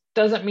this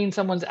doesn't mean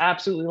someone's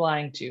absolutely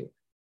lying to you.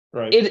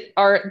 Right.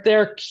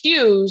 They're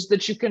cues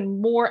that you can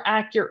more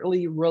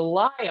accurately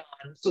rely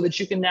on, so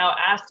that you can now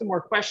ask them more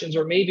questions,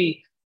 or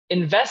maybe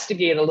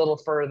investigate a little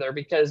further,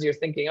 because you're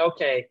thinking,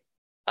 okay,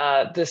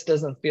 this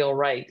doesn't feel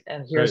right,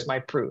 and here's my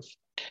proof.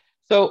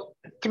 So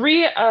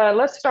 3,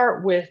 let's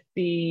start with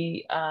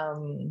the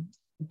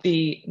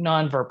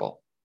nonverbal.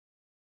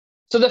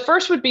 So the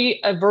first would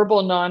be a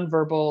verbal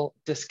nonverbal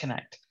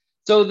disconnect.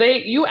 So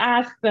you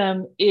ask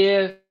them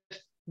if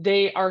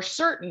they are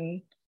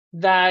certain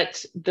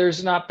that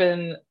there's not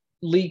been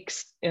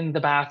leaks in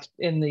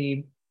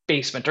the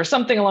basement, or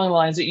something along the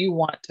lines that you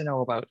want to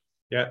know about.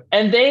 Yeah.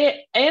 And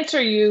they answer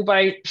you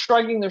by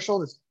shrugging their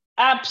shoulders.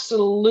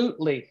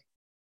 Absolutely.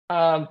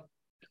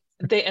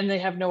 They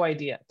have no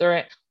idea.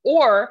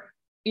 Or,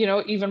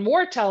 even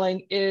more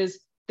telling is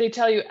they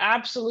tell you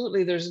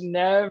absolutely there's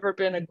never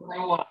been a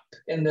grow up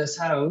in this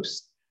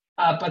house,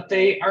 but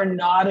they are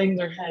nodding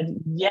their head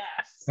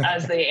yes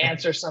as they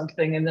answer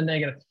something in the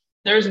negative.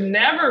 There's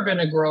never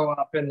been a grow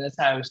up in this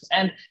house.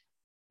 And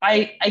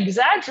I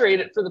exaggerate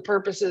it for the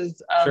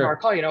purposes of our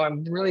call.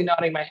 I'm really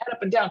nodding my head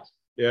up and down.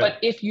 Yeah. But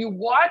if you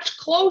watch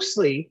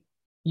closely,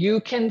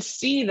 you can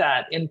see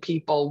that in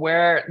people,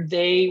 where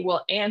they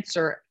will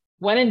answer,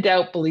 when in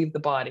doubt, believe the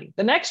body.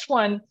 The next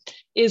one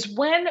is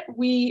when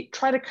we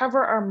try to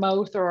cover our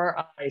mouth or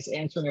our eyes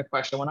answering a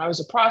question. When I was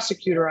a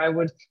prosecutor, I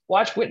would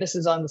watch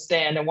witnesses on the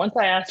stand. And once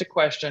I asked a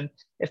question,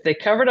 if they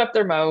covered up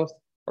their mouth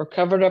or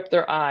covered up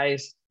their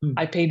eyes, Hmm.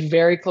 I paid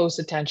very close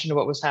attention to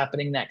what was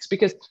happening next,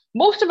 because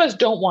most of us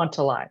don't want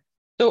to lie.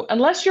 So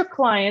unless your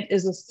client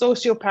is a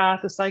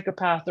sociopath, a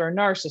psychopath, or a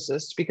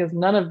narcissist, because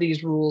none of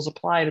these rules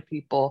apply to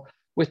people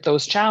with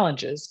those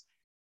challenges,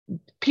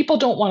 people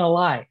don't want to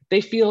lie.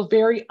 They feel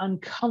very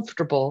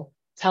uncomfortable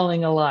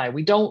telling a lie.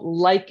 We don't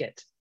like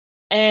it.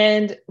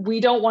 And we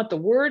don't want the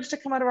words to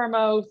come out of our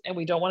mouth, and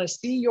we don't want to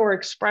see your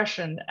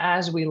expression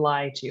as we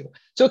lie to you.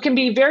 So it can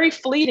be very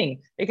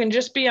fleeting. It can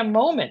just be a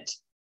moment,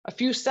 a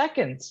few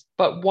seconds.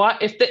 But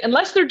what if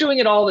unless they're doing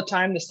it all the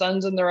time, the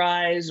sun's in their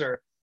eyes,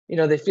 or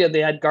they feel they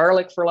had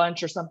garlic for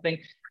lunch or something.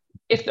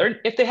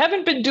 If they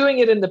haven't been doing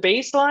it in the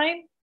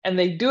baseline and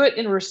they do it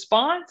in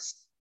response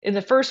in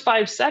the first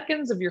 5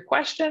 seconds of your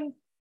question,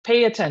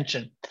 pay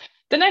attention.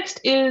 The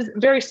next is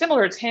very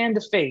similar. It's hand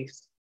to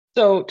face.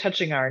 So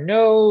touching our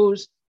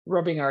nose,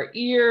 rubbing our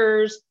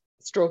ears,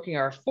 stroking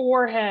our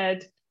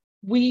forehead.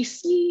 We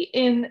see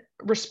in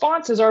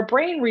responses, our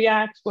brain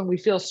reacts when we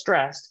feel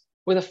stressed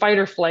with a fight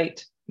or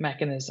flight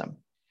mechanism.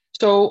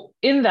 So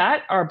in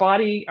that, our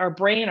body, our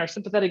brain, our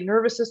sympathetic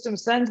nervous system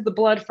sends the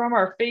blood from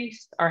our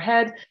face, our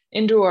head,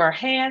 into our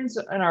hands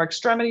and our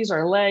extremities,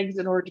 our legs,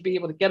 in order to be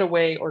able to get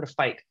away or to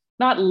fight.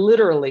 Not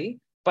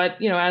literally,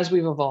 but as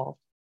we've evolved.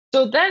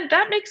 So then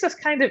that makes us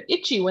kind of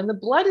itchy. When the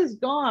blood is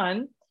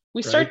gone,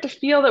 we start to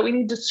feel that we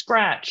need to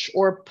scratch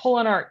or pull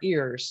on our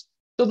ears.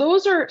 So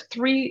those are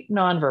 3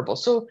 nonverbal.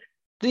 So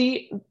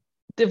the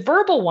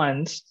verbal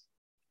ones,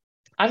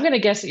 I'm going to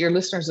guess that your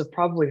listeners have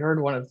probably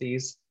heard one of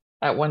these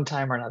at one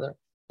time or another.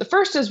 The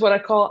first is what I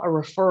call a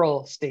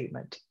referral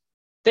statement.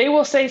 They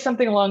will say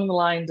something along the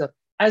lines of,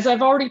 as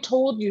I've already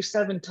told you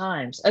 7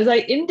 times, as I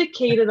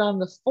indicated on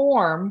the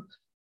form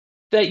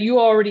that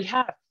you already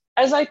have,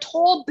 as I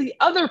told the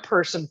other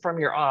person from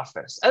your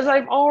office, as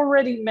I've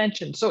already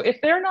mentioned. So if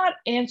they're not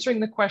answering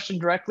the question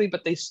directly,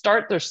 but they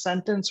start their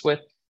sentence with,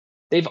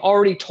 they've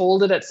already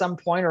told it at some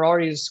point or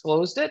already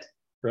disclosed it,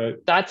 Right.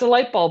 That's a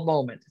light bulb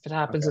moment if it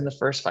happens in the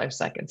first 5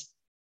 seconds.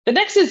 The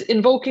next is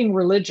invoking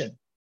religion.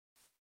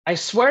 I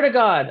swear to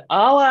God,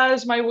 Allah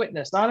is my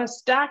witness, on a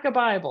stack of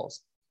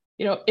Bibles.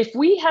 If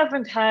we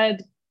haven't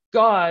had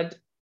God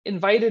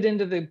invited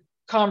into the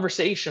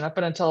conversation up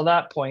until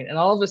that point, and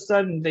all of a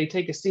sudden they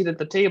take a seat at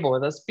the table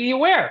with us, be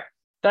aware.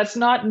 That's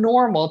not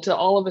normal to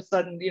all of a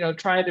sudden,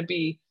 try to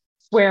be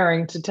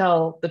swearing to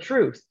tell the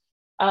truth.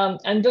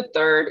 And the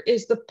third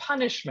is the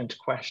punishment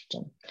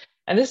question.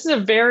 And this is a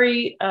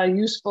very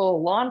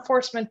useful law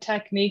enforcement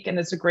technique, and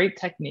it's a great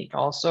technique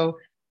also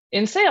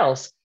in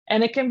sales.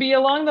 And it can be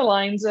along the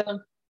lines of,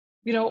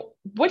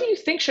 what do you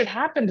think should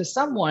happen to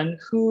someone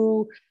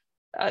who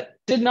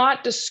did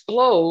not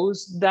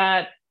disclose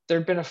that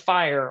there'd been a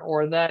fire,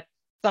 or that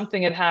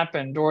something had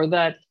happened, or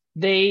that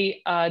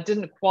they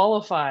didn't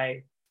qualify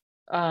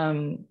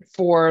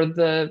for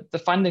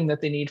the funding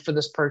that they need for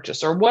this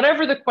purchase, or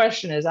whatever the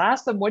question is?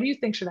 Ask them, what do you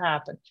think should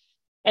happen?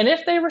 And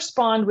if they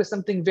respond with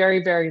something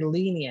very, very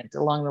lenient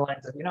along the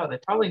lines of, they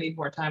probably need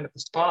more time at the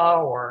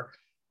spa, or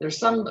there's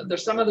some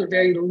other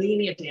very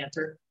lenient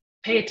answer,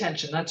 pay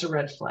attention. That's a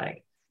red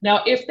flag.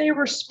 Now, if they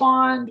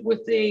respond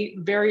with a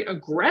very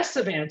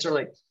aggressive answer,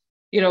 like,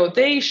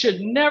 they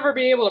should never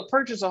be able to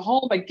purchase a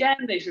home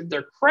again,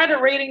 their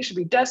credit rating should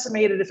be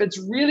decimated. If it's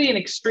really an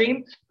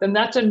extreme, then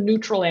that's a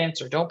neutral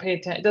answer. Don't pay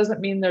attention. It doesn't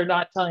mean they're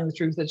not telling the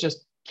truth. It's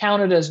just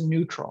counted as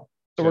neutral.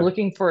 So we're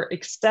looking for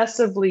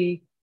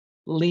excessively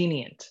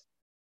lenient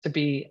to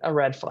be a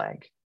red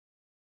flag.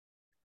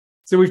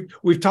 So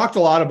we've talked a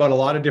lot about a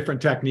lot of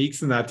different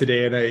techniques in that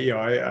today, and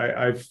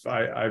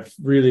I've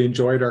really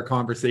enjoyed our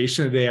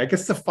conversation today. I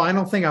guess the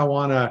final thing I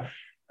want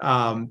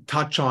to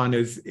touch on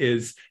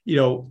is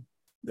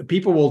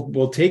people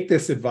will take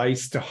this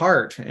advice to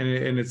heart,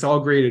 and it's all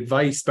great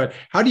advice, but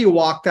how do you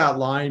walk that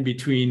line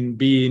between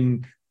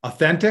being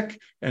authentic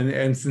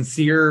and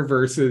sincere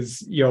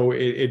versus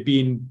it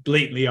being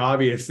blatantly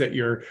obvious that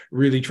you're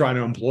really trying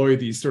to employ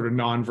these sort of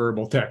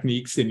nonverbal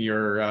techniques in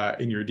your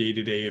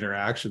day-to-day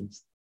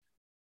interactions?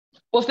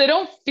 Well, if they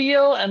don't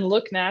feel and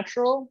look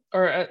natural,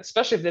 or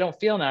especially if they don't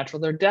feel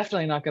natural, they're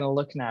definitely not going to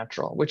look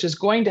natural, which is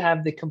going to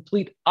have the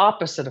complete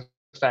opposite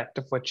effect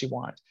of what you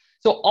want.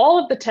 So all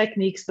of the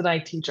techniques that I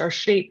teach are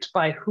shaped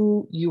by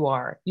who you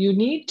are. You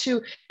need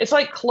to, it's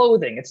like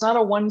clothing. It's not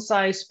a one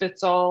size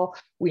fits all.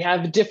 We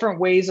have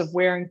different ways of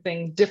wearing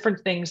things,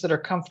 different things that are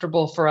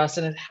comfortable for us,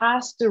 and it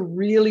has to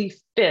really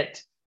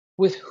fit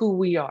with who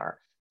we are.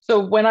 So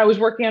when I was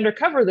working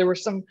undercover, there were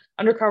some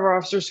undercover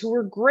officers who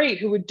were great,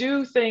 who would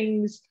do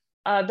things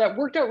that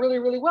worked out really,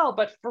 really well.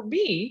 But for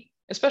me,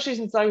 especially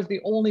since I was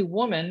the only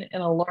woman in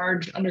a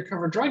large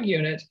undercover drug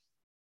unit,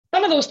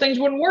 some of those things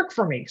wouldn't work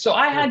for me. So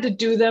I had to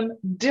do them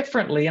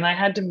differently, and I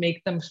had to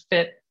make them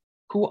fit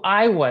who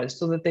I was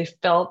so that they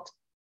felt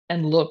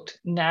and looked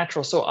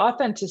natural. So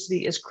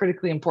authenticity is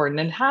critically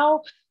important. And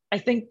how I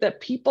think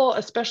that people,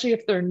 especially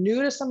if they're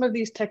new to some of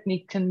these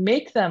techniques, can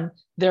make them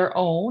their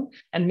own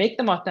and make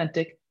them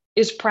authentic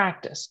is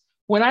practice.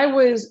 When I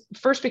was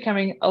first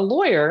becoming a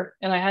lawyer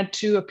and I had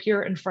to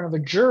appear in front of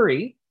a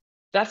jury,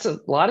 that's a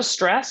lot of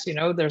stress.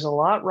 There's a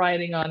lot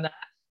riding on that.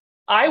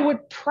 I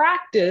would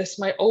practice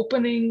my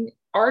opening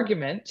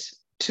argument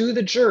to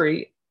the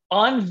jury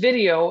on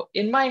video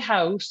in my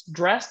house,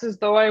 dressed as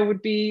though I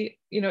would be,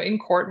 in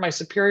court, my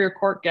superior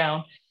court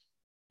gown.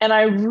 And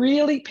I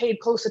really paid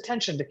close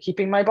attention to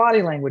keeping my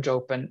body language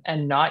open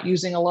and not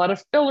using a lot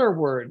of filler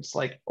words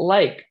like,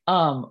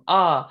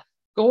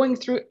 going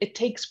through. It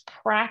takes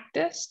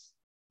practice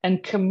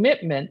and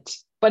commitment,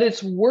 but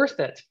it's worth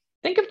it.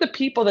 Think of the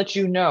people that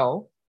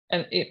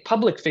and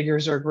public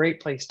figures are a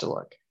great place to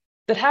look,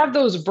 that have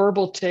those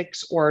verbal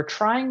tics or are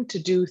trying to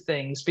do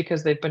things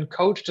because they've been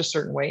coached a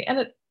certain way and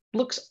it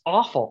looks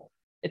awful.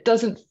 It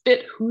doesn't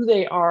fit who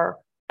they are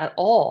at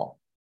all.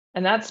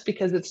 And that's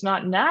because it's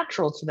not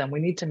natural to them. We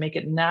need to make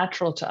it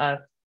natural to us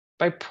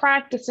by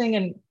practicing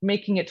and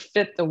making it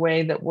fit the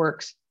way that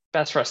works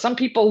best for us. Some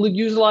people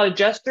use a lot of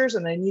gestures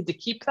and they need to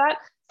keep that.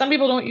 Some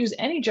people don't use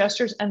any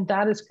gestures, and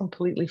that is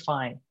completely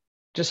fine.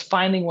 Just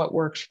finding what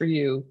works for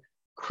you,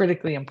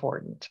 critically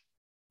important.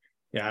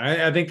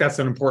 Yeah, I think that's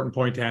an important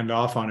point to end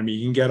off on. I mean,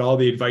 you can get all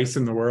the advice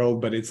in the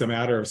world, but it's a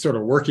matter of sort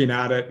of working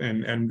at it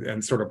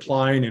and sort of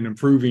applying and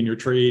improving your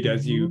trade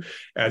as you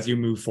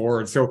move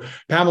forward. So,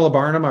 Pamela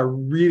Barnum, I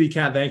really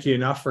can't thank you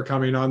enough for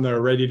coming on the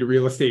Ready to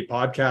Real Estate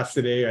podcast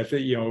today. I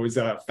think it was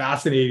a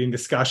fascinating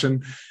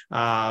discussion,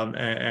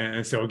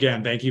 and so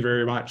again, thank you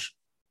very much.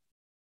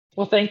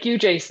 Well, thank you,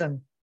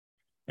 Jason.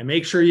 And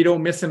make sure you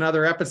don't miss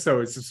another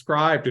episode.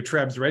 Subscribe to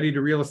TRREB's Ready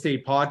to Real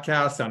Estate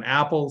podcast on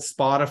Apple,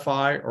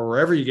 Spotify, or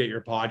wherever you get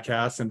your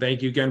podcasts. And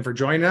thank you again for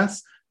joining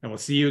us. And we'll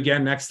see you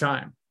again next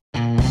time.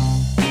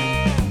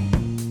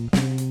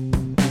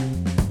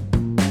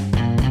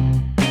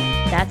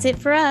 That's it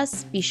for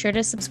us. Be sure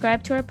to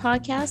subscribe to our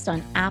podcast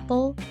on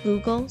Apple,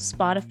 Google,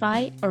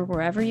 Spotify, or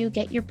wherever you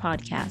get your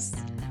podcasts.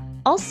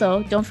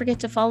 Also, don't forget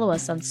to follow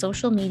us on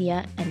social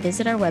media and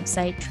visit our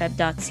website,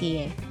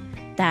 TRREB.ca.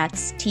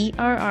 That's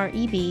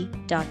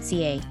TRREB.ca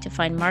to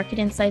find market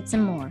insights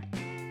and more.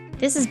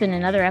 This has been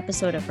another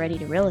episode of Ready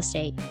to Real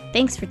Estate.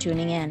 Thanks for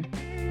tuning in.